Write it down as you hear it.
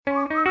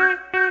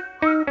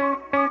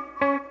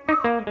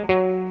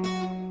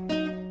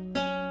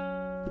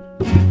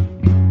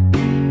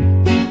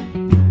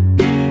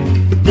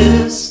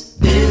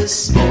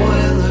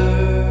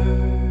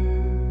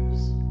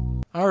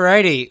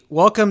Alrighty,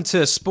 welcome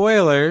to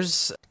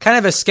Spoilers. Kind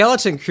of a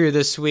skeleton crew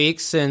this week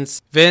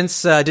since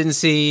Vince didn't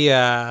see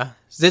Alice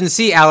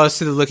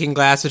Through the Looking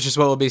Glass, which is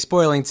what we'll be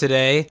spoiling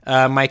today.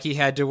 Mikey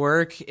had to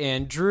work,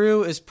 and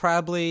Drew is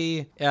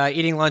probably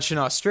eating lunch in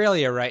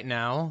Australia right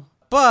now.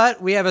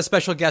 But we have a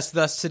special guest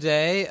with us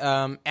today.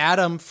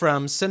 Adam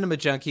from Cinema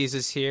Junkies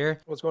is here.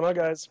 What's going on,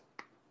 guys?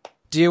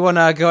 Do you want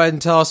to go ahead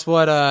and tell us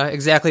what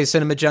exactly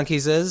Cinema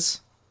Junkies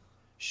is?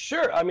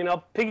 Sure. I mean,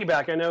 I'll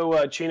piggyback. I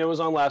know Chino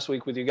was on last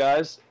week with you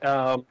guys,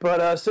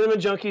 but Cinema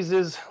Junkies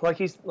is like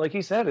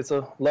he said, it's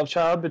a love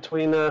child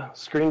between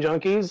Screen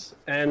Junkies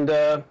and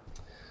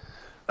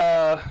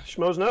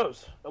Schmoes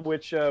Knows,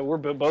 which we're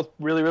both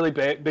really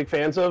big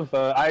fans of.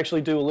 I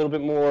actually do a little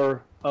bit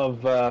more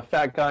of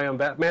Fat Guy on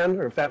Batman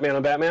or Fat Man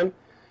on Batman,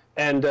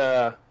 and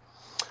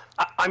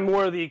I'm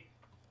more of the,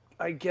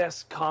 I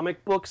guess,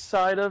 comic book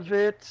side of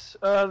it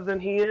than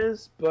he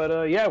is.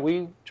 But yeah,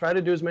 we try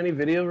to do as many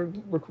video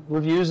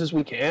reviews as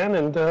we can,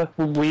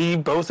 and we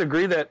both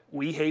agree that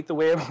we hate the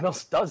way everyone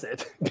else does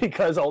it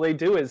because all they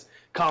do is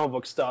comic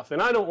book stuff.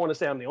 And I don't want to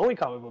say I'm the only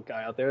comic book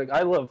guy out there.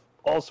 I love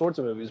all sorts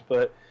of movies,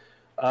 but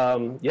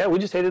yeah, we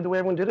just hated the way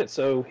everyone did it.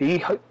 So he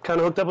kind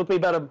of hooked up with me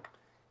about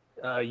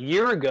a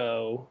year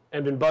ago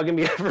and been bugging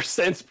me ever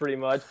since, pretty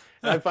much.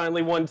 And I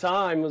finally one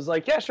time was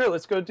like, yeah, sure,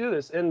 let's go do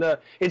this. And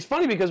it's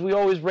funny because we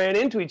always ran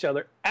into each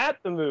other at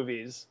the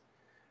movies.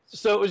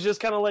 So it was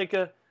just kind of like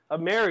a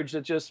marriage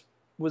that just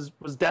was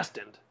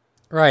destined.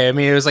 Right. I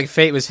mean, it was like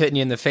fate was hitting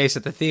you in the face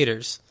at the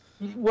theaters.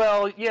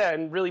 Well, yeah,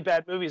 and really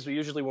bad movies were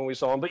usually when we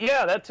saw them. But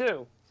yeah, that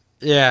too.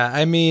 Yeah,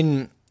 I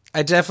mean,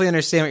 I definitely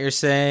understand what you're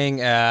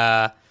saying.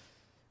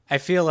 I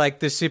feel like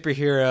the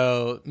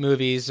superhero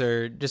movies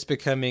are just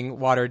becoming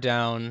watered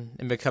down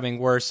and becoming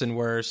worse and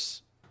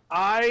worse.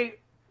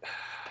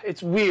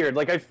 It's weird.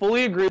 Like, I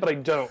fully agree, but I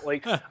don't.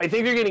 Like, I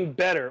think they're getting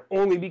better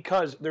only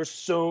because there's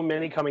so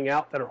many coming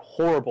out that are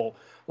horrible.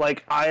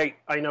 Like, I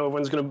know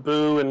everyone's going to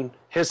boo and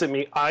hiss at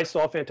me. I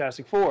saw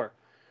Fantastic Four,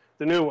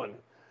 the new one.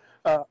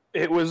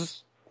 It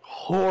was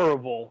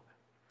horrible,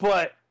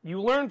 but you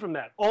learn from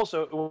that.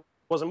 Also, it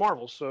wasn't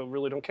Marvel, so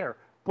really don't care.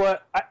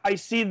 But I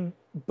see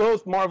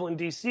both Marvel and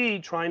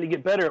DC trying to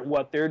get better at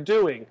what they're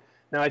doing.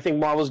 Now, I think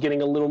Marvel's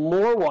getting a little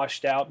more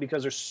washed out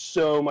because there's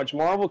so much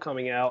Marvel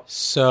coming out.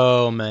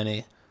 So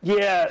many.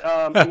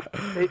 Yeah,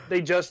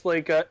 they just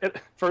like,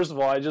 first of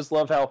all, I just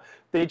love how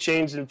they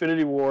changed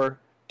Infinity War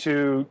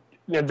to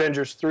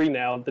Avengers 3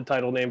 now, the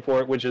title name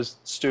for it, which is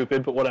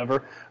stupid, but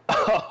whatever.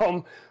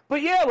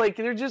 But yeah, like,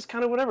 they're just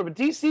kind of whatever. But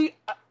DC,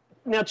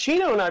 now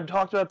Chino and I have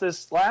talked about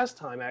this last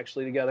time,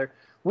 actually, together.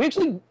 We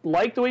actually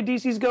like the way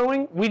DC's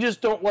going. We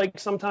just don't like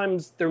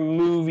sometimes their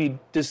movie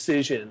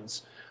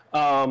decisions.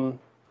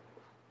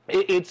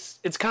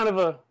 It's kind of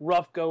a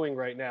rough going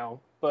right now,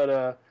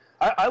 but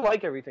I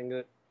like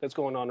everything that's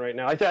going on right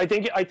now. I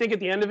think at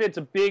the end of it, it's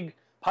a big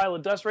pile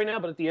of dust right now,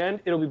 but at the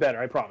end, it'll be better.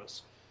 I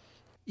promise.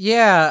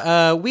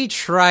 Yeah, we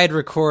tried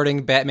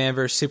recording Batman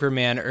vs.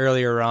 Superman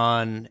earlier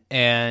on,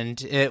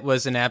 and it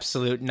was an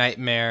absolute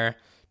nightmare.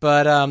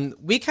 But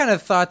we kind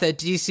of thought that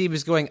DC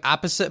was going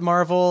opposite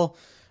Marvel,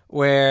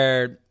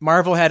 where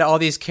Marvel had all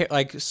these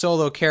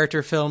solo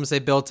character films they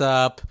built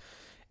up,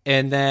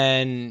 and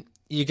then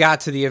you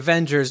got to the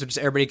Avengers, which is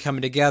everybody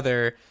coming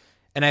together.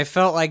 And I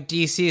felt like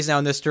DC is now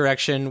in this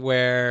direction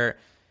where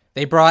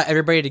they brought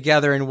everybody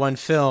together in one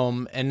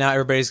film, and now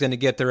everybody's going to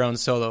get their own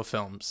solo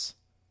films.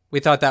 We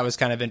thought that was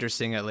kind of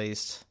interesting, at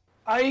least.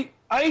 I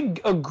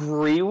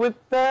agree with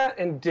that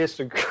and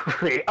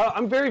disagree.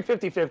 I'm very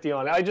 50-50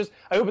 on it.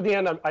 I hope at the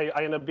end I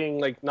end up being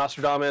like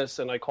Nostradamus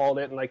and I called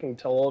it and I can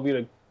tell all of you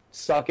to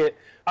suck it.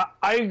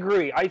 I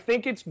agree. I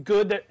think it's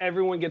good that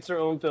everyone gets their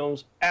own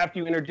films after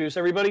you introduce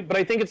everybody, but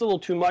I think it's a little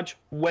too much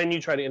when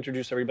you try to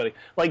introduce everybody.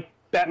 Like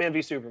Batman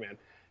v Superman.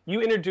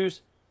 You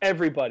introduce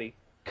everybody,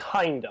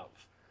 kind of.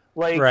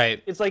 Like,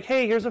 right. It's like,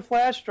 hey, here's a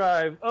flash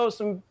drive. Oh,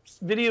 some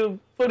video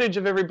footage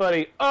of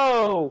everybody.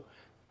 Oh,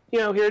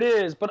 here it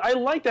is. But I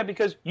like that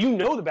because you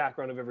know the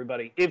background of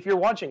everybody if you're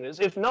watching this.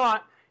 If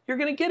not, you're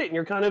going to get it and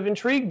you're kind of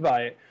intrigued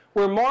by it.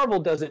 Where Marvel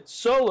does it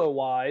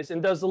solo-wise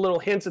and does the little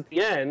hints at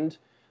the end,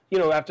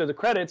 after the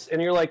credits,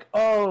 and you're like,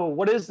 oh,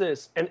 what is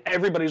this? And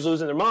everybody's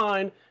losing their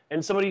mind,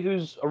 and somebody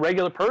who's a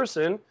regular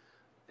person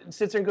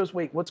sits there and goes,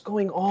 wait, what's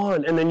going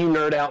on? And then you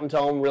nerd out and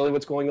tell them really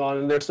what's going on,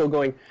 and they're still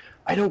going,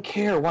 I don't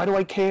care. Why do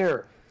I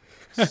care?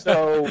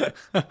 So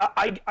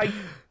I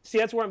see,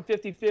 that's where I'm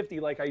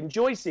 50-50. Like, I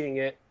enjoy seeing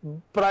it,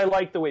 but I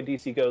like the way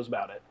DC goes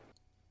about it.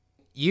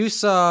 You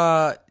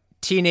saw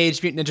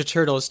Teenage Mutant Ninja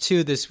Turtles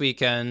 2 this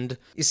weekend.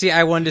 You see,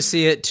 I wanted to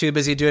see it, too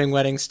busy doing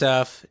wedding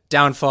stuff,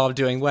 downfall of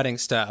doing wedding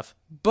stuff.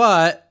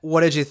 But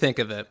what did you think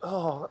of it?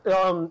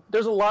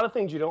 There's a lot of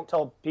things you don't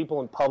tell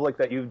people in public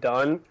that you've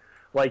done,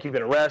 like you've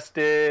been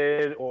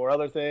arrested or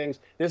other things.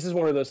 This is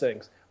one of those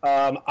things.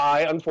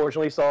 I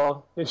unfortunately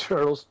saw Ninja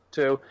Turtles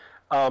 2.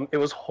 It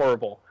was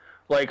horrible.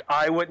 Like,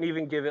 I wouldn't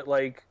even give it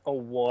like a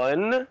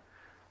 1.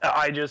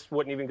 I just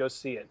wouldn't even go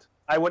see it.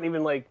 I wouldn't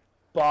even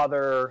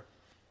bother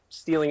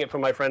stealing it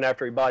from my friend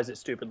after he buys it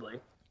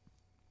stupidly.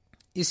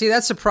 You see,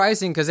 that's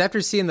surprising because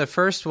after seeing the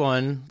first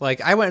one, like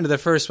I went into the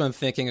first one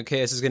thinking,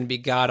 okay, this is going to be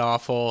god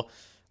awful.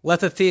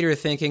 Left the theater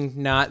thinking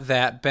not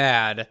that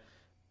bad,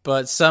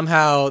 but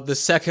somehow the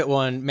second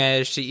one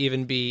managed to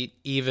even be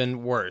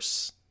even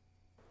worse.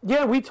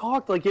 Yeah, we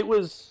talked like it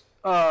was.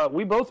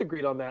 We both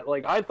agreed on that.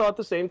 Like I thought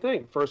the same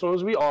thing. First one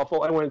was gonna be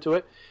awful. I went into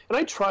it, and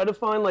I try to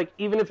find like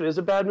even if it is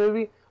a bad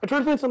movie, I try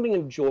to find something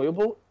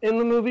enjoyable in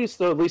the movie,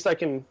 so at least I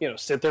can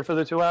sit there for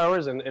the 2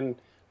 hours and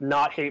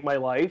not hate my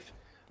life.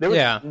 There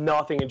was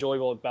nothing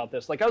enjoyable about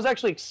this. Like I was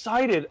actually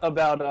excited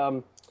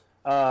about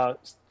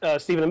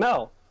Stephen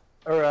Amell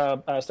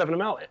Stephen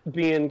Amell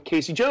being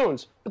Casey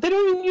Jones, but they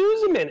don't even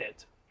use him in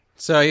it.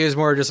 So he was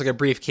more just like a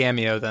brief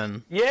cameo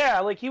then. Yeah,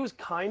 like he was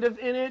kind of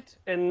in it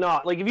and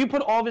not. Like if you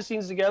put all of his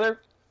scenes together,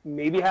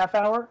 maybe half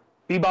hour.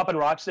 Bebop and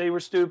Rocksteady were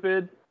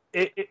stupid.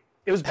 It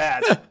was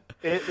bad.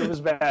 it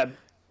was bad.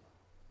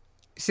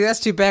 See,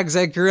 that's too bad because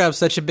I grew up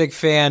such a big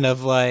fan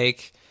of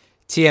like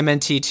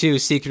TMNT 2,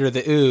 Secret of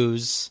the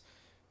Ooze.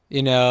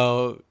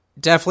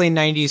 Definitely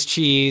 90s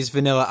cheese,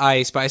 Vanilla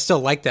Ice, but I still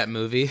like that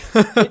movie.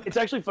 It's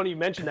actually funny you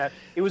mentioned that.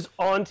 It was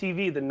on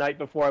TV the night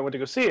before I went to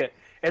go see it.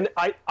 And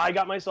I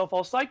got myself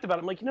all psyched about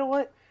it. I'm like, you know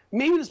what?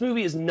 Maybe this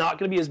movie is not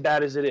going to be as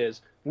bad as it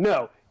is.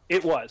 No,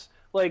 it was.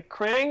 Like,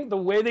 Krang, the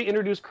way they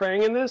introduced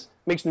Krang in this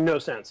makes no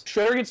sense.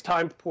 Shredder gets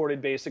time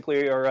ported,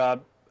 basically, or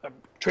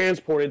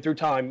transported through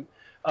time,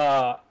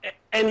 and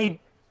he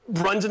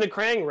runs into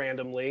Krang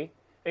randomly.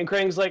 And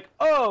Krang's like,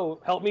 oh,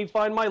 help me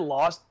find my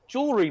lost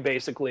jewelry,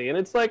 basically. And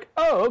it's like,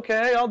 oh,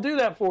 okay, I'll do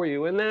that for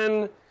you. And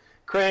then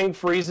Krang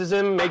freezes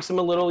him, makes him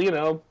a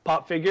little,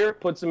 pop figure,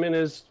 puts him in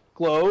his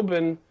globe,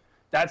 and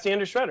that's the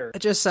end of Shredder. It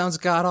just sounds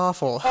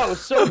god-awful. Oh,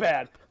 so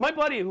bad. My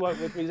buddy who went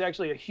with me is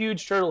actually a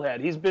huge Turtlehead.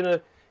 He's been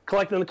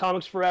collecting the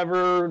comics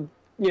forever,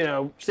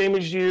 same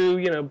as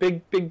you,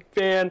 big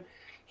fan.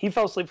 He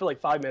fell asleep for like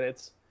 5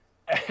 minutes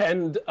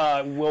and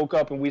woke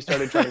up, and we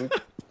started trying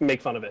to make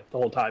fun of it the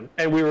whole time.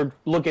 And we were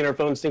looking at our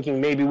phones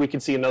thinking maybe we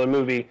could see another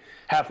movie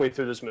halfway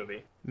through this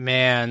movie.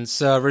 Man,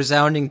 so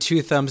resounding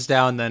 2 thumbs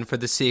down then for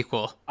the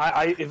sequel.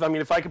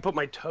 If I could put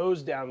my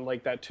toes down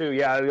like that too,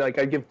 yeah, like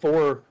I'd give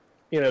 4,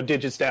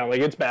 digits down.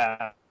 Like it's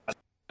bad.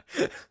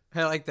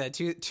 I like that.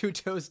 Two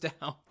toes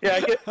down. Yeah,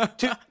 I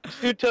get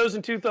two toes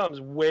and 2 thumbs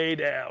way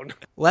down.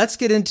 Let's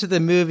get into the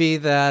movie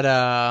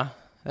that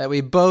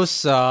we both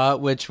saw,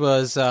 which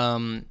was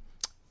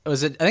I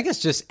think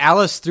it's just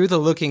Alice Through the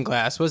Looking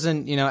Glass.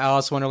 Wasn't,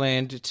 Alice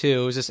Wonderland 2.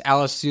 It was just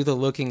Alice Through the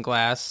Looking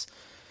Glass.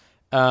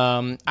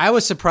 I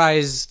was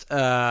surprised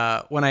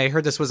when I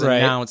heard this was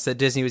announced that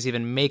Disney was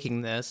even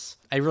making this.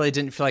 I really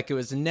didn't feel like it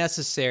was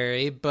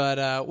necessary,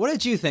 but what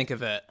did you think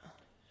of it?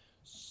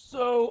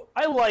 So,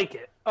 I like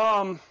it.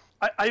 I'm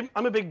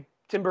a big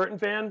Tim Burton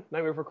fan.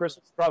 Nightmare Before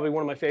Christmas is probably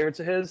one of my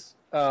favorites of his.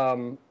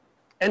 And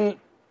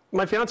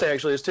my fiance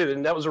actually is too,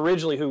 and that was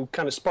originally who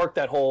kind of sparked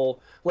that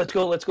whole let's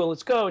go,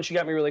 and she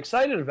got me really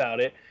excited about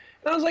it.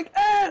 And I was like,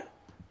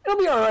 it'll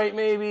be all right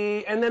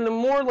maybe. And then the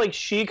more like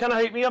she kind of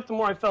hyped me up, the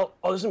more I felt,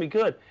 oh, this is gonna be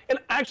good. And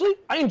actually,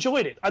 I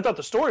enjoyed it. I thought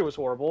the story was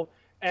horrible,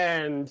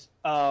 and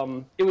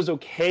it was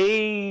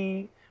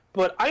okay,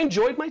 but I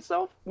enjoyed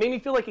myself. Made me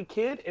feel like a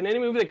kid, and any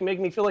movie that can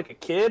make me feel like a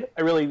kid,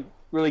 I really,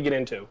 really get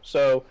into.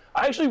 So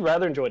I actually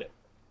rather enjoyed it.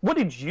 What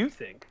did you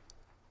think?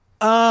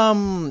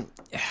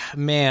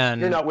 Man.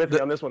 You're not with me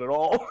on this one at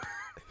all.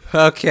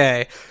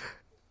 Okay.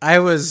 I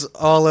was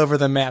all over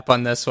the map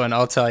on this one,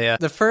 I'll tell you.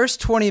 The first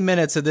 20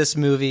 minutes of this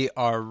movie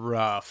are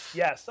rough.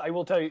 Yes, I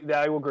will tell you that.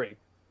 I will agree.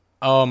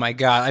 Oh my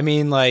God. I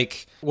mean,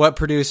 like, what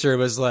producer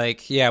was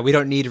like, yeah, we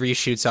don't need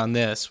reshoots on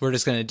this. We're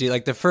just going to do,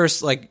 like, the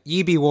first, like,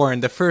 E.B. Warren,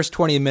 the first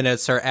 20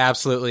 minutes are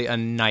absolutely a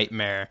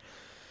nightmare.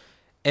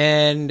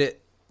 And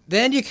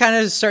then you kind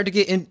of start to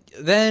get in.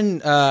 Then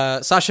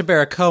Sacha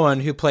Baron Cohen,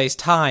 who plays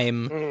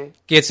Time,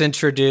 gets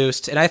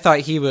introduced, and I thought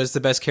he was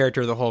the best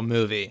character of the whole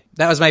movie.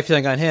 That was my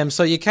feeling on him.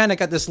 So you kind of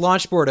got this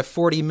launch board of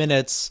 40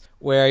 minutes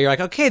where you're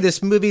like, okay,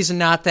 this movie's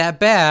not that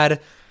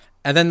bad.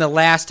 And then the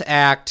last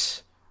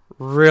act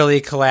really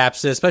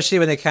collapses, especially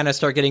when they kind of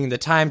start getting into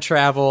time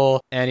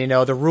travel and,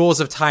 the rules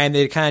of time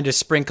they kind of just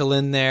sprinkle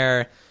in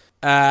there.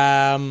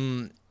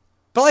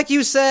 But like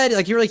you said,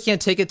 like you really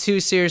can't take it too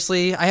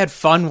seriously. I had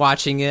fun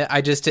watching it.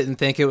 I just didn't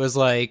think it was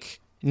like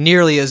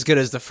nearly as good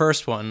as the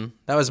first one.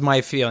 That was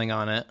my feeling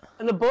on it.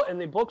 And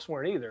the books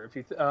weren't either.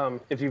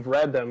 If you've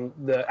read them,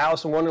 the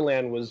Alice in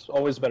Wonderland was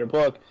always a better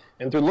book,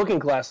 and Through Looking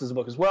Glass is a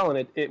book as well,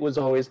 and it was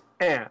always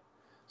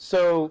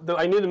So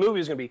I knew the movie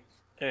was going to be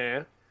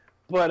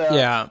but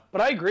yeah.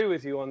 But I agree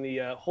with you on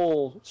the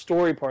whole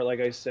story part.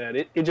 Like I said,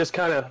 it just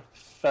kind of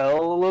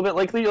fell a little bit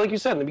like you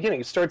said in the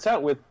beginning. It starts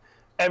out with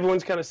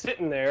everyone's kind of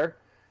sitting there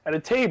at a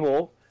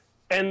table,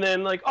 and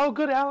then like, oh,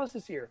 good, Alice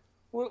is here.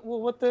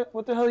 What the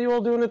hell are you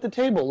all doing at the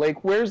table?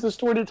 Like, where's the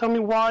story to tell me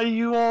why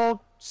you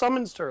all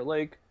summoned her?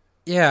 Like,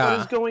 what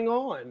is going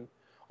on?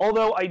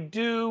 Although I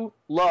do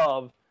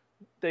love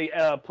they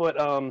put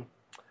and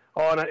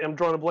I'm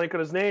drawing a blank on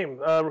his name.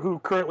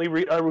 Who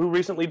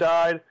recently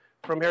died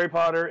from Harry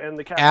Potter and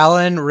the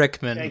Alan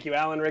Rickman. Thank you,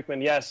 Alan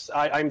Rickman. Yes,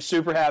 I'm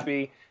super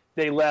happy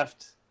they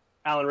left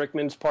Alan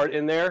Rickman's part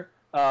in there.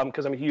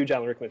 because I'm a huge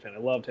Alan Rickman fan. I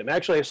loved him.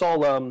 Actually, I saw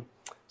him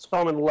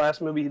in the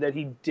last movie that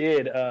he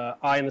did,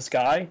 Eye in the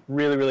Sky.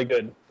 Really, really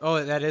good.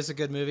 Oh, that is a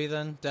good movie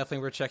then?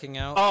 Definitely worth checking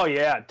out? Oh,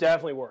 yeah,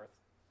 definitely worth.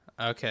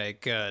 Okay,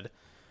 good.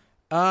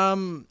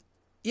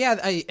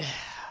 Yeah,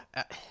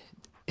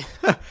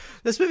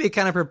 this movie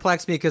kind of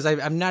perplexed me because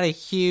I'm not a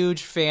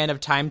huge fan of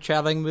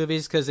time-traveling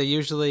movies because they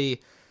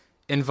usually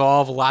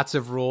involve lots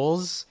of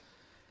rules.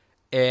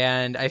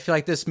 And I feel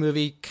like this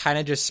movie kind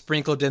of just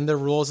sprinkled in the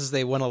rules as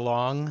they went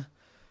along.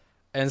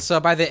 And so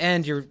by the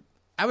end,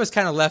 I was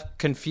kind of left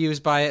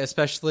confused by it,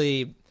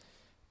 especially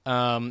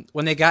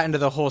when they got into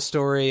the whole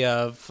story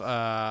of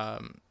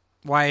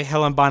why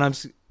Helen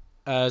Bonham's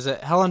is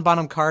it Helen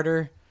Bonham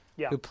Carter,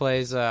 who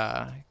plays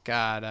Erisabeth?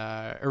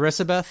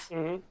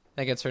 Mm-hmm. I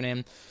think it's her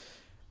name.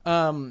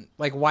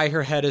 Like why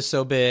her head is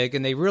so big,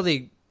 and they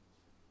really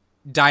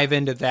dive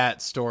into that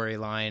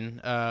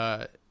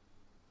storyline.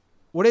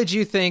 What did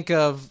you think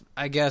of,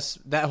 I guess,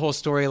 that whole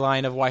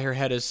storyline of why her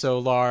head is so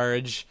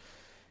large,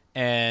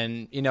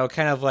 and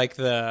kind of like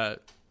the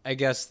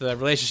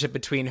relationship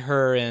between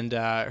her and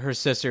her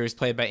sister, who's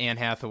played by Anne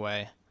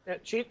Hathaway? Yeah,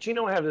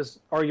 Chino and I have this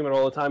argument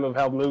all the time of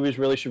how movies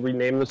really should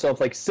rename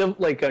themselves,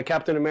 like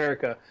Captain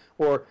America,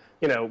 or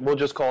we'll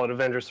just call it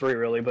Avengers 3,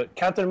 really, but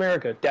Captain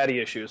America, Daddy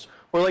Issues,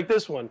 or like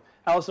this one,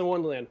 Alice in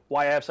Wonderland,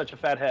 Why I Have Such a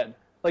Fat Head.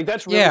 Like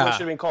that's really what it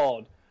should have been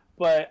called.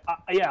 But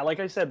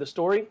like I said, the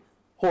story,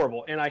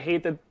 horrible, and I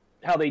hate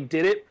how they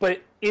did it.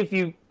 But if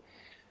you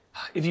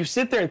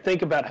sit there and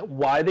think about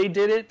why they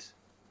did it,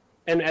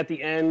 and at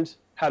the end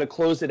how to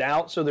close it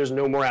out so there's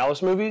no more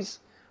Alice movies,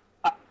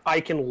 I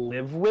can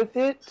live with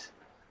it.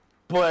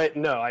 But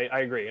no, I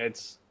agree,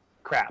 it's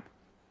crap.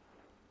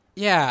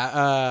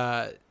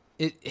 Yeah,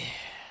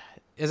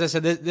 as I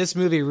said, this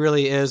movie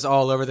really is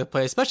all over the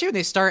place, especially when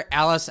they start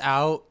Alice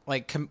out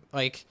like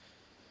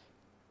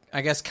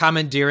I guess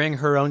commandeering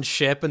her own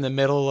ship in the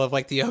middle of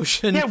like the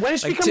ocean. Yeah, when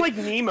did she become like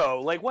Nemo?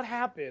 Like what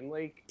happened?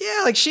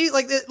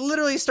 It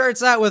literally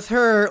starts out with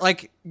her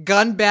like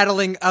gun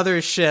battling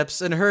other ships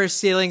and her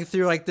sailing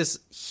through like this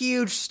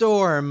huge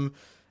storm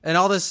and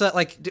all this.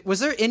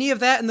 Was there any of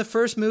that in the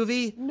first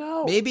movie?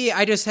 No. Maybe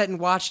I just hadn't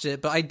watched it,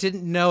 but I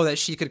didn't know that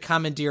she could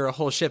commandeer a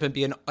whole ship and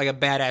be like a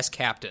badass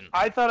captain.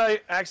 I thought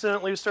I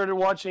accidentally started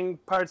watching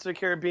Pirates of the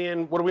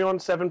Caribbean. What are we on,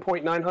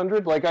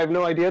 7.900? Like I have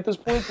no idea at this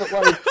point, but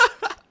like.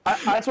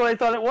 That's what I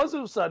thought it was all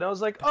of a sudden. I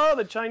was like, oh,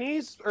 the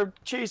Chinese are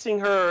chasing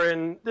her,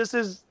 and this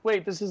is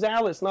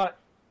Alice, not,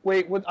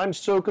 what? I'm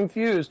so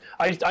confused.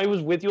 I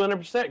was with you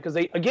 100%, because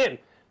they, again,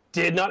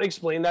 did not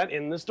explain that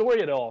in the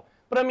story at all.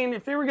 But, I mean,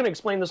 if they were going to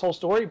explain this whole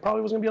story, it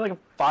probably was going to be like a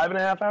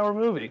 5.5-hour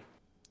movie.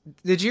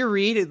 Did you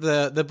read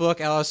the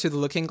book Alice Through the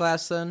Looking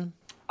Glass, then?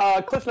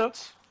 Cliff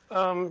Notes.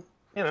 Okay.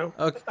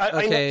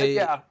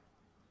 Yeah.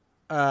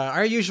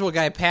 Our usual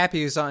guy,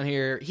 Pappy, who's on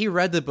here, he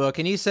read the book,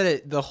 and he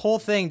said the whole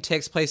thing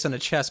takes place on a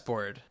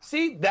chessboard.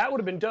 See, that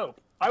would have been dope.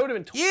 I would have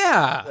been totally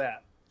for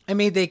that. I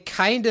mean, they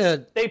kind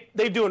of...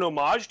 They do an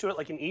homage to it,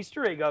 like an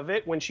Easter egg of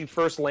it, when she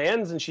first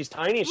lands, and she's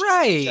tiny. She's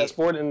right. on the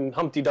chessboard, and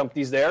Humpty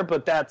Dumpty's there,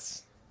 but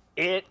that's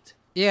it.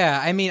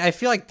 Yeah, I mean, I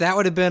feel like that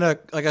would have been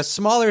a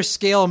smaller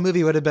scale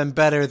movie would have been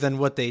better than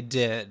what they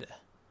did.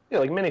 Yeah,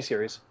 like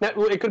miniseries. It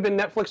could have been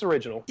Netflix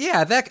original.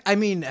 Yeah,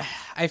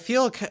 I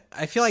feel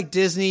like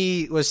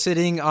Disney was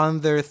sitting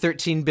on their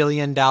 $13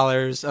 billion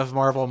of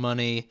Marvel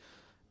money,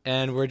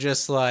 and we're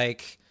just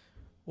like,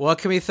 what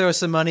can we throw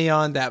some money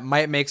on that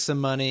might make some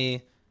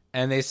money?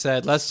 And they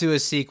said, let's do a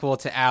sequel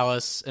to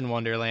Alice in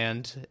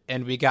Wonderland.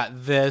 And we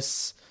got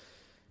this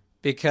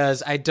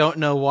because I don't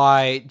know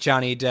why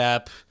Johnny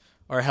Depp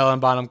or Helen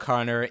Bonham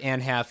Carter,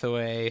 Anne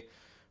Hathaway,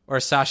 or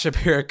Sacha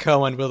Baron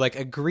Cohen would like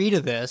agree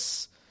to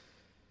this.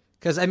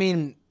 Because, I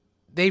mean,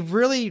 they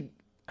really...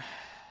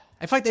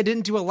 I feel like they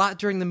didn't do a lot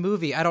during the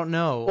movie. I don't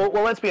know.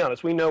 Well, let's be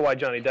honest. We know why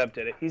Johnny Depp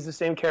did it. He's the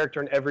same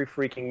character in every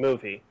freaking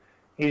movie.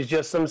 He's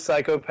just some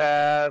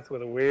psychopath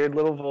with a weird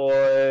little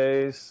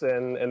voice,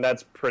 and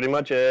that's pretty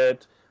much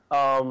it.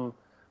 But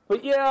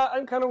yeah,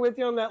 I'm kind of with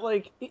you on that.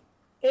 Like,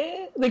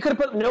 they could have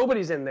put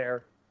nobody's in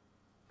there,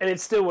 and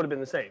it still would have been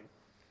the same.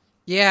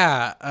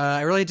 Yeah,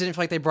 I really didn't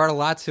feel like they brought a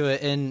lot to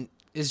it. And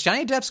is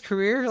Johnny Depp's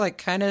career, like,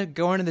 kind of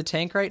going in the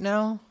tank right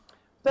now?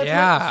 That's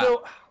right.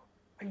 So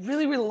I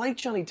really, really like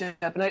Johnny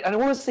Depp, and I don't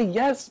want to say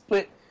yes,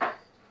 but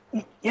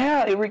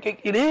yeah,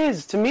 it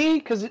is to me,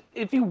 because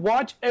if you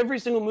watch every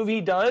single movie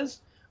he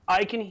does,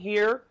 I can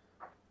hear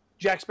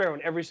Jack Sparrow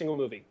in every single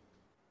movie.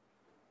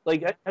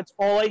 Like, that's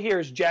all I hear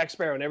is Jack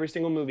Sparrow in every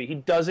single movie. He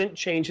doesn't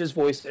change his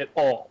voice at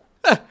all.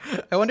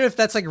 I wonder if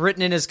that's like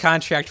written in his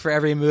contract for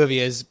every movie,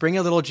 is bring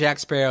a little Jack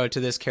Sparrow to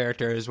this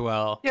character as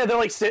well. Yeah, they're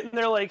like sitting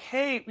there like,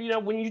 hey,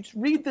 when you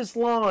read this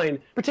line,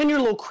 pretend you're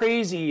a little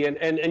crazy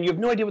and you have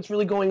no idea what's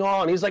really going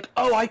on. He's like,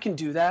 oh, I can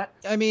do that.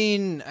 I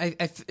mean,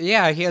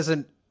 yeah, he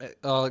hasn't...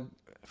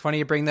 funny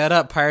you bring that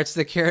up. Pirates of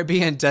the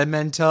Caribbean, Dead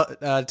Men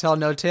Tell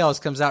No Tales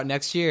comes out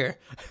next year.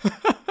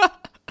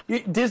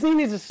 Disney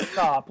needs to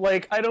stop.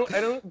 Like, I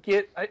don't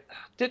get...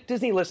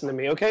 Disney, listen to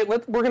me, okay? We're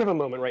going to have a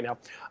moment right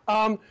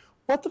now.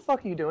 What the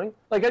fuck are you doing?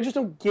 Like, I just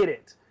don't get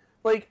it.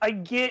 Like, I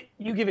get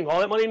you giving all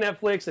that money to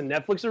Netflix and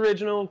Netflix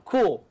original.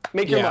 Cool.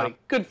 Make your money.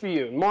 Good for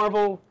you.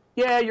 Marvel,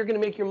 yeah, you're going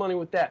to make your money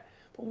with that.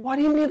 But why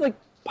do you need, like,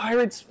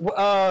 Pirates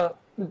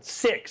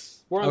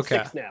 6? We're on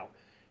 6 now.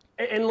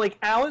 And, like,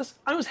 Alice,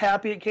 I was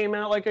happy it came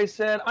out, like I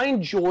said. I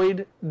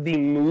enjoyed the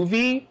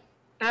movie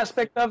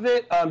aspect of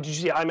it. Did you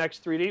see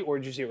IMAX 3D or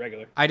did you see it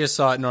regular? I just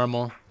saw it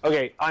normal.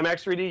 Okay,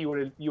 IMAX 3D, you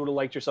would have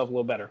liked yourself a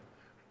little better.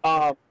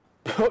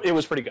 It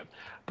was pretty good.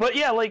 But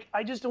yeah, like,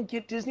 I just don't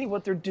get Disney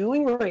what they're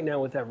doing right now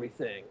with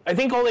everything. I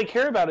think all they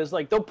care about is,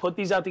 like, they'll put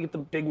these out to get the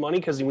big money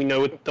because we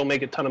know they'll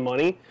make a ton of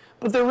money.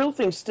 But the real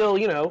thing's still,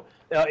 you know,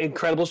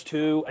 Incredibles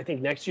 2, I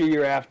think next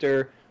year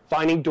after.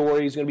 Finding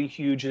Dory is going to be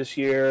huge this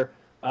year.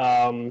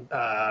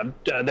 They're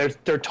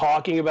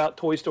talking about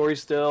Toy Story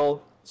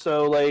still.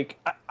 So, like,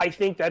 I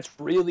think that's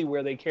really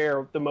where they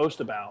care the most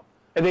about.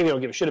 I think they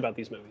don't give a shit about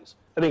these movies.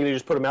 I think they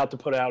just put them out to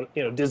put out,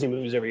 you know, Disney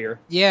movies every year.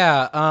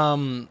 Yeah,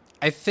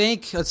 I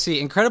think, let's see,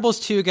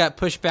 Incredibles 2 got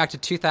pushed back to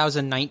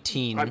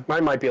 2019.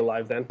 Mine might be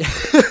alive then.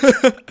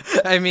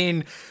 I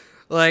mean,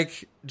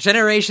 like,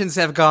 generations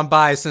have gone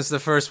by since the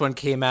first one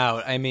came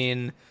out. I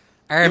mean,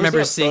 I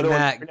remember seeing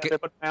that.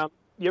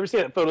 You ever see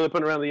that photo they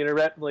put around the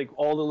internet? Like,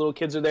 all the little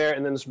kids are there,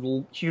 and then this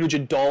huge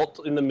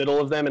adult in the middle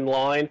of them in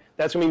line.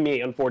 That's going to be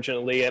me,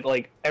 unfortunately, at,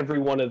 like, every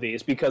one of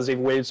these, because they've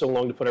waited so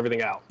long to put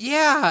everything out.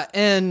 Yeah,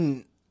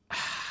 and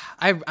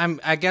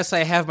I guess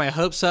I have my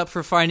hopes up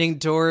for Finding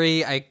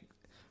Dory. I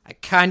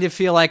kind of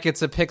feel like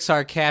it's a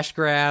Pixar cash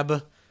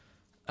grab.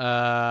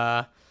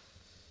 The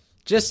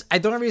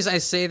only reason I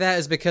say that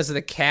is because of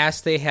the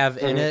cast they have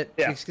in it.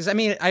 Yeah. Because, I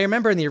mean, I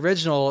remember in the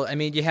original, I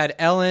mean, you had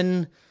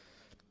Ellen,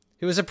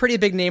 who was a pretty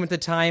big name at the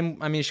time.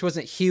 I mean, she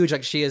wasn't huge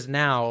like she is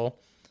now.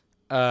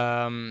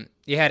 You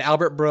had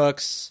Albert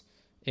Brooks,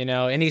 you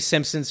know, any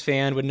Simpsons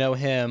fan would know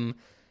him.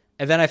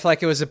 And then I feel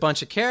like it was a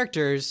bunch of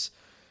characters.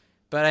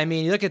 But, I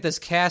mean, you look at this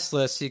cast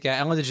list, you got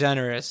Ellen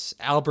DeGeneres,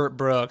 Albert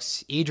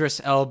Brooks,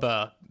 Idris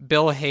Elba,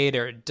 Bill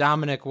Hader,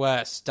 Dominic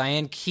West,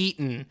 Diane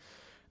Keaton,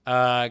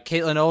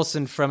 Caitlin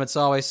Olsen from It's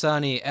Always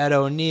Sunny, Ed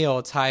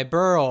O'Neill, Ty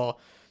Burrell,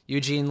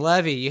 Eugene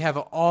Levy. You have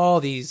all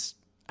these,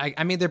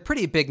 I mean, they're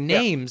pretty big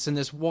names in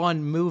this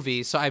one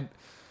movie. So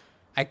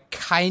I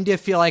kind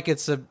of feel like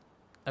it's a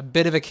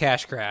bit of a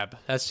cash grab.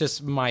 That's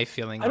just my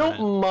feeling. I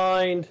don't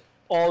mind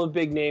all the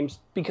big names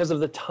because of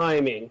the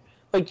timing.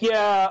 Like,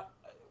 yeah,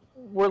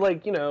 we're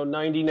like, you know,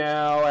 90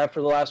 now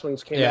after the last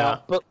ones came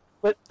out. But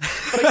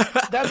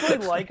that's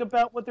what I like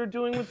about what they're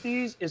doing with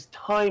these is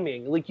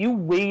timing. Like, you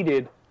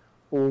waited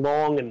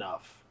long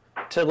enough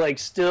to, like,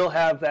 still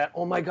have that,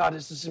 oh my God,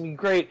 this is going to be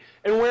great.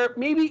 And where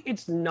maybe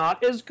it's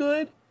not as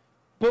good,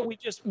 but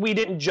we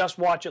didn't just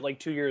watch it like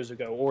 2 years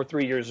ago or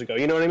 3 years ago.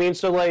 You know what I mean?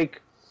 So,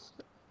 like,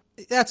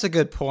 that's a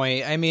good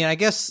point. I mean, I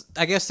guess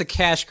the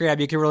cash grab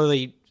you can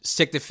really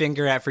stick the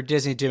finger at for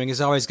Disney doing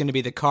is always going to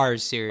be the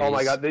Cars series. Oh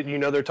my God, you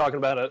know they're talking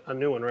about a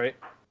new one, right?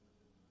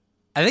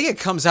 I think it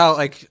comes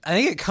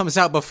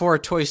out before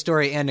Toy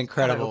Story and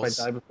Incredibles. I hope I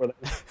die before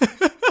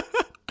that.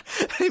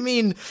 I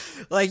mean,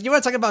 like, you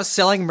want to talk about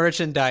selling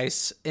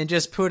merchandise and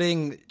just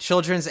putting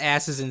children's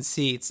asses in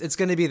seats? It's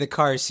going to be the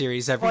Cars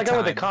series every time. I got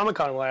with the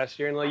Comic-Con last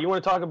year, and, like, you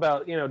want to talk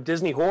about, you know,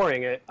 Disney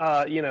whoring it.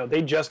 You know,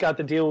 they just got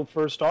the deal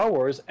for Star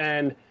Wars,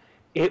 and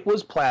it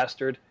was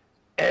plastered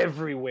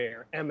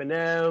everywhere.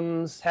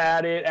 M&M's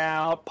had it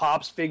out,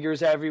 Pops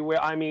figures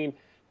everywhere. I mean,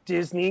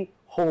 Disney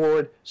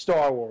hoard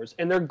Star Wars,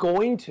 and they're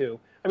going to.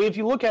 I mean, if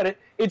you look at it,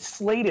 it's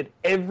slated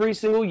every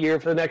single year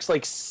for the next,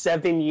 like,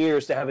 7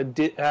 years to have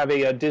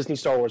a Disney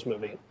Star Wars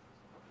movie.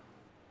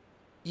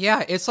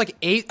 Yeah, it's like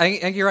 8. I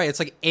think you're right. It's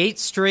like 8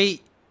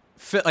 straight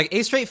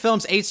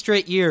films, 8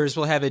 straight years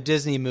will have a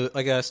Disney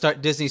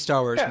Disney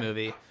Star Wars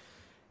movie,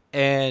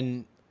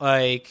 and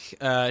like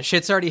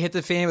shit's already hit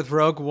the fan with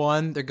Rogue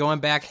One. They're going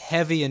back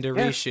heavy into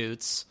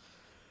reshoots.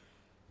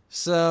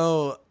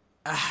 So,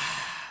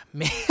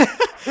 man.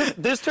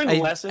 This turned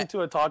less into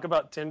a talk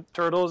about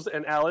Turtles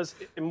and Alice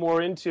and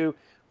more into,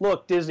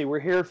 look, Disney, we're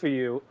here for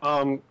you.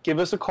 Give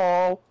us a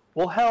call.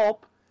 We'll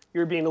help.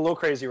 You're being a little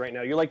crazy right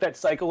now. You're like that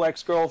psycho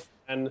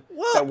ex-girlfriend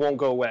that won't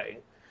go away.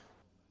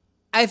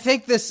 I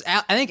think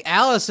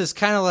Alice is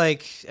kind of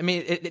like, I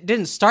mean, it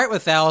didn't start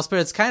with Alice, but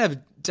it's kind of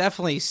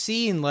definitely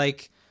seen,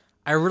 like,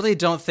 I really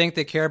don't think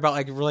they care about,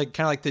 like, really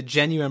kind of like the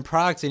genuine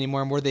product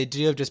anymore, more they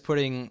do of just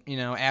putting, you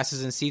know,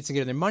 asses in seats and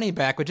getting their money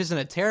back, which isn't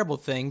a terrible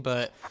thing,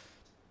 but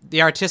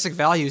the artistic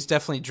value is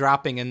definitely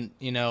dropping in,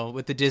 you know,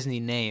 with the Disney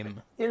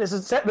name. Yeah,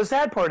 the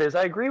sad part is,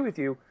 I agree with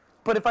you,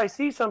 but if I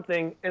see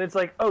something and it's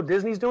like, oh,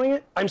 Disney's doing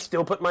it, I'm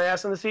still putting my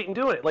ass in the seat and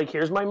doing it. Like,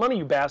 here's my money,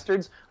 you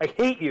bastards. I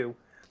hate you.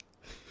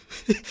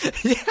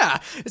 Yeah,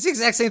 it's the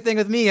exact same thing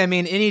with me. I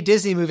mean, any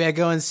Disney movie I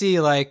go and see,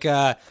 like,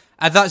 I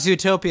thought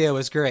Zootopia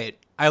was great.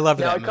 I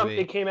loved that movie.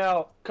 It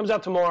comes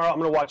out tomorrow. I'm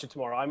going to watch it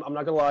tomorrow. I'm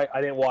not going to lie, I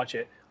didn't watch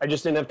it. I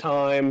just didn't have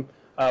time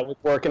with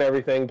work and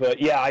everything. But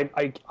yeah,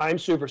 I'm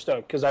super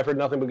stoked because I've heard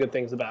nothing but good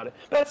things about it.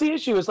 But that's the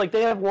issue. Is like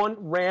they have one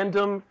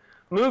random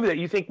movie that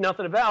you think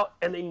nothing about,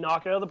 and they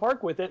knock it out of the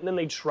park with it, and then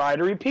they try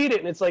to repeat it,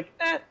 and it's like,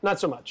 not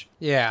so much.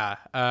 Yeah.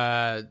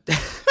 I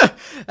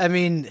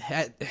mean,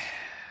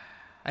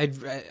 I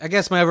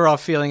guess my overall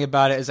feeling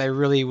about it is I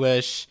really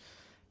wish.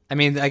 I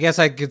mean, I guess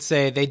I could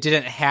say they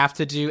didn't have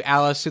to do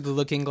Alice Through the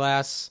Looking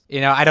Glass. You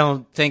know, I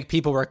don't think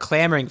people were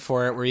clamoring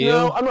for it. Were you?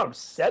 No, I'm not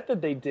upset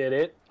that they did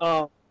it.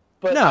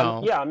 But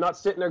no. I'm not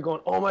sitting there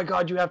going, "Oh my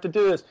God, you have to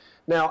do this."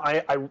 Now,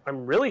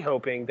 I'm really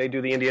hoping they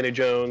do the Indiana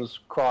Jones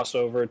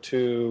crossover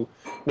to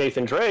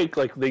Nathan Drake,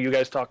 like you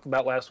guys talked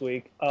about last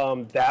week.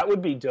 That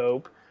would be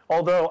dope.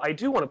 Although I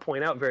do want to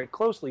point out very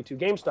closely to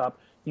GameStop,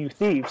 you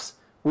thieves,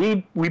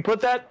 we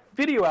put that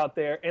video out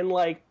there, and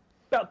like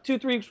about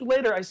 2-3 weeks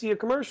later, I see a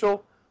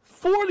commercial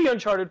for the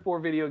Uncharted 4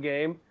 video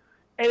game,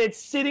 and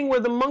it's sitting where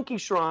the monkey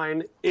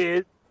shrine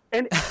is,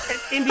 and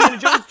Indiana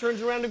Jones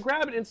turns around to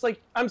grab it, and it's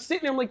like, I'm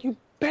sitting there, I'm like, you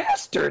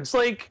bastards,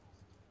 like,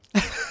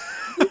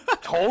 you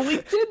totally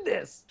did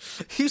this.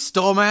 You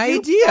stole my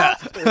idea.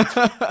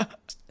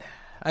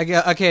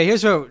 Okay,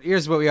 here's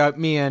what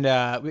me and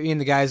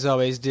the guys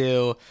always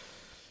do.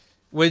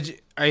 Would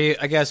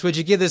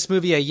you give this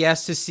movie a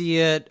yes to see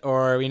it,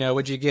 or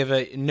would you give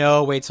it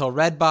no, wait till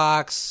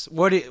Redbox?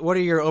 What are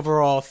your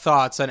overall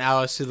thoughts on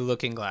Alice Through the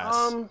Looking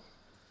Glass?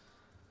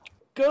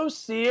 Go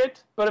see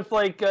it, but if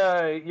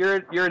you're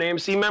an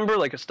AMC member,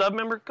 like a stub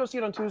member, go see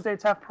it on Tuesday.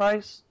 It's half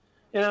price.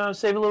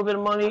 Save a little bit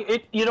of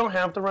money. You don't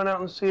have to run out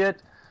and see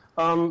it.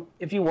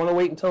 If you want to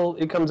wait until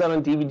it comes out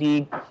on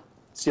DVD,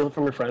 steal it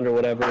from your friend or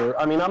whatever.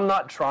 I mean, I'm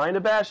not trying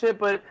to bash it,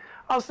 but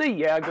I'll say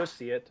go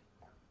see it.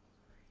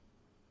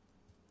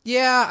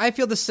 Yeah, I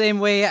feel the same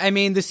way. I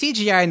mean, the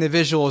CGI and the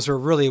visuals were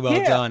really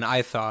well done,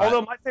 I thought.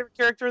 Although my favorite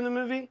character in the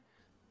movie,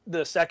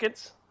 the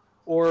seconds,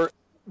 or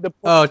the...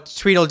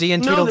 Tweedledee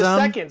and Tweedledum? No, the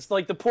seconds,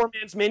 like the poor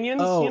man's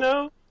minions,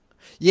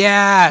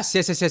 Yes.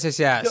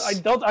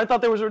 I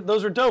thought those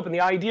were dope, and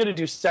the idea to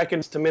do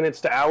seconds to minutes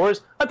to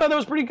hours, I thought that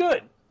was pretty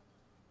good.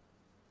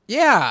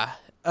 Yeah.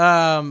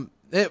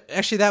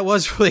 Actually, that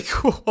was really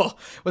cool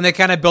when they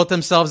kind of built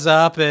themselves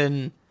up,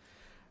 and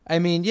I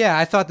mean, yeah,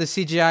 I thought the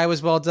CGI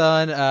was well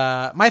done.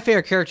 My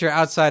favorite character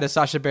outside of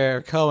Sacha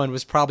Baron Cohen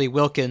was probably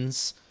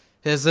Wilkins,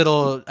 his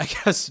little, I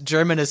guess,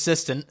 German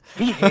assistant.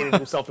 He hated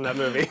himself in that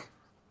movie.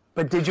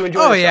 But did you enjoy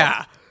it? Oh,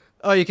 yeah.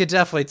 Oh, you could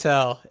definitely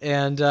tell.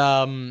 And,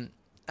 the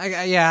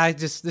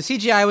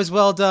CGI was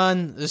well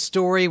done. The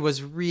story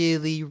was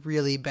really,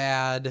 really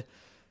bad.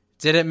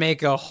 Didn't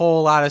make a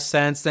whole lot of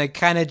sense. They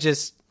kind of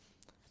just...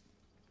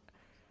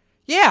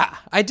 Yeah,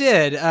 I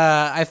did.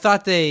 I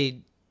thought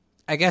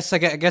I guess you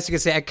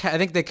could say, I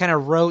think they kind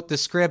of wrote the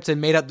script and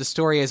made up the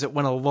story as it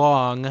went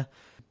along.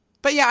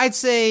 But yeah, I'd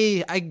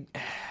say,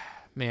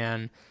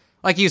 man,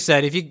 like you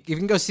said, if you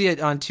can go see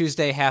it on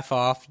Tuesday half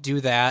off,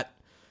 do that.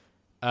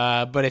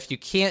 But if you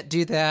can't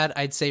do that,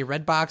 I'd say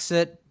Redbox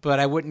it, but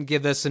I wouldn't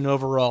give this an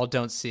overall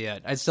don't see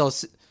it. I'd still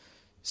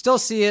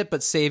see it,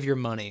 but save your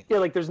money.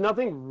 Yeah, there's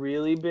nothing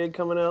really big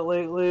coming out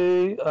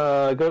lately. You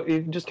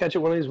can just catch it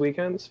one of these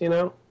weekends,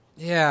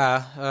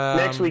 Yeah.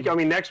 Next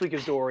week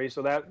is Dory,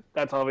 so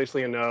that's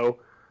obviously a no.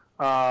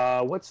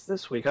 What's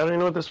this week? I don't even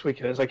know what this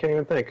week is. I can't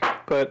even think.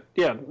 But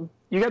yeah,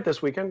 you got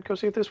this weekend. Go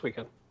see it this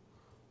weekend.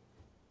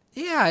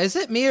 Yeah, is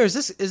it me, or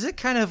is it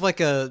kind of like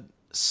a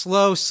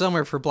slow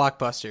summer for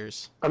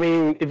blockbusters? I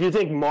mean, if you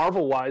think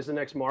Marvel-wise, the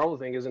next Marvel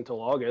thing isn't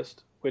until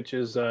August, which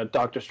is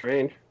Doctor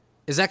Strange.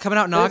 Is that coming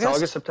out in August? It's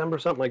August, September,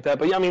 something like that.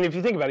 But yeah, I mean, if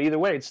you think about it, either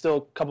way, it's still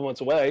a couple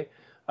months away.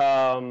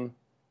 And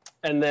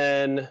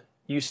then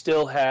you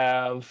still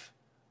have,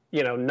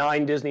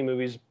 9 Disney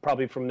movies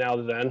probably from now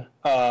to then.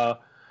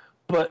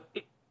 But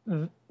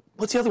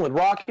what's the other one?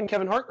 Rock and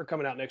Kevin Hart are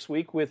coming out next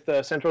week with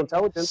Central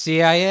Intelligence.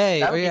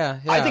 CIA.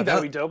 I think that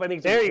would be dope. I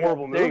think it's a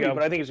horrible movie,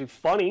 but I think it's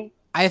funny.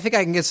 I think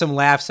I can get some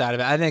laughs out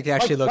of it. I think it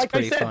actually looks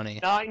pretty funny.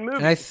 9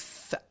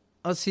 movies. And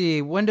let's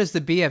see, when does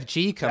the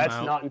BFG come out?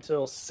 That's not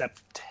until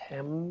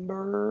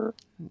September.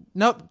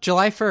 Nope,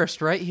 July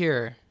 1st, right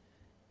here.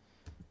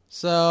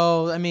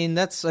 So, I mean,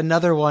 that's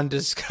another one to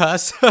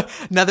discuss.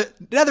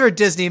 another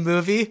Disney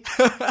movie.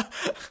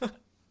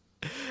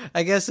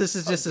 I guess this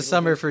is just a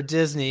summer for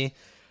Disney.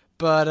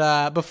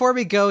 But before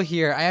we go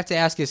here, I have to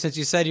ask you, since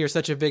you said you're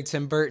such a big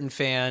Tim Burton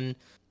fan,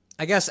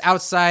 I guess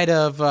outside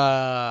of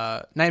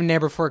Nightmare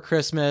Before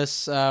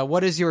Christmas,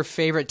 what is your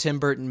favorite Tim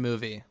Burton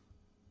movie?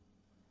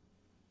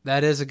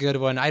 That is a good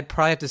one. I'd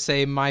probably have to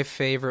say my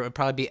favorite would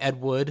probably be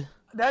Ed Wood.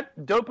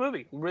 That dope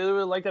movie. Really,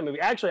 really like that movie.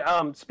 Actually,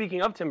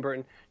 speaking of Tim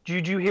Burton,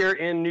 did you hear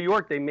in New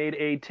York they made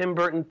a Tim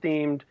Burton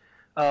themed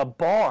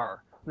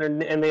bar?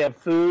 And they have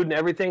food and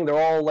everything. They're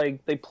all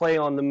they play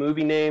on the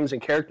movie names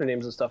and character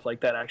names and stuff like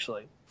that,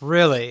 actually.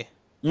 Really?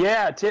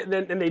 Yeah,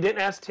 and they didn't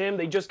ask Tim.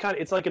 They just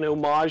it's like an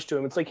homage to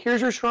him. It's like,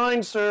 here's your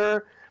shrine,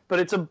 sir. But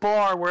it's a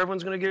bar where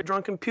everyone's going to get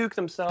drunk and puke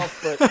themselves.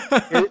 But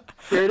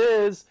here it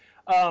is.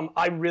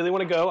 I really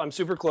want to go. I'm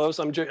super close.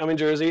 I'm in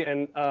Jersey,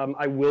 and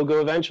I will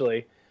go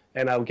eventually.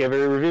 And I'll give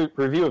a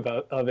review of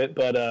it.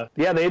 But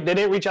yeah, they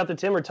didn't reach out to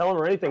Tim or tell him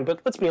or anything. But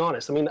let's be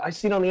honest. I mean, I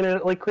see it on the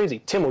internet like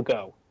crazy. Tim will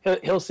go.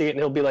 He'll see it and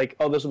he'll be like,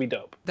 "Oh, this will be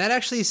dope." That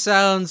actually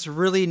sounds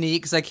really neat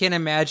because I can't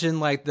imagine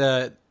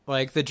the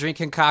drink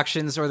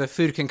concoctions or the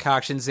food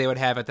concoctions they would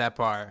have at that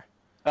bar.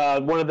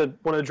 One of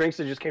the drinks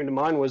that just came to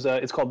mind was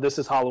it's called This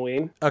Is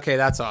Halloween. Okay,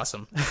 that's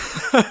awesome.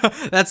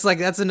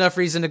 That's enough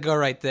reason to go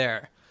right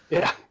there.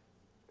 Yeah.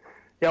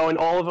 Yeah, and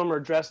all of them are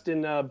dressed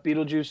in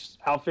Beetlejuice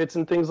outfits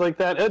and things like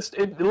that.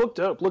 It looked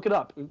dope. Look it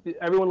up.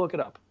 Everyone look it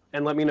up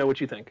and let me know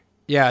what you think.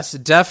 Yes,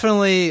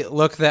 definitely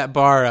look that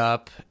bar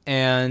up.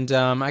 And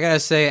I got to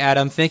say,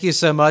 Adam, thank you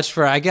so much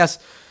for,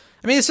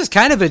 this is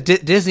kind of a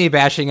Disney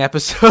bashing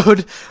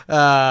episode.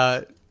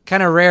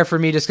 Kind of rare for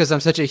me just because I'm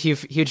such a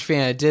huge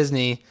fan of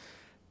Disney.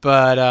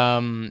 But, I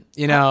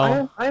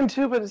am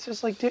too, but it's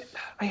just like,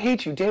 I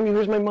hate you. Damn you,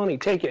 here's my money.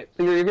 Take it.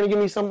 You're going to give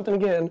me something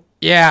again.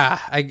 Yeah,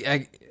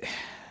 I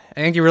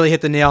think you really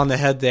hit the nail on the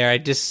head there.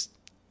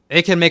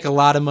 It can make a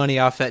lot of money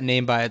off that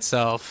name by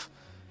itself.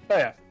 Oh,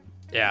 yeah.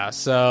 Yeah,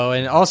 so,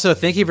 and also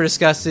thank you for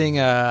discussing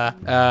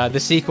the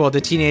sequel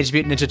to Teenage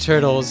Mutant Ninja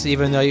Turtles,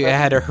 even though you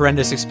had a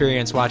horrendous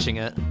experience watching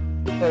it.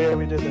 Oh, yeah,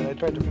 we did that. I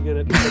tried to forget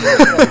it.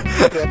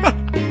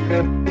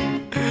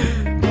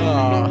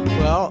 Oh,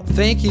 well,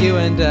 thank you,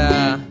 and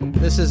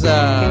this is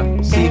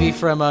Stevie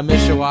from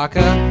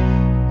Mishawaka,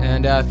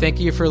 and thank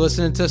you for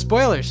listening to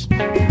Spoilers.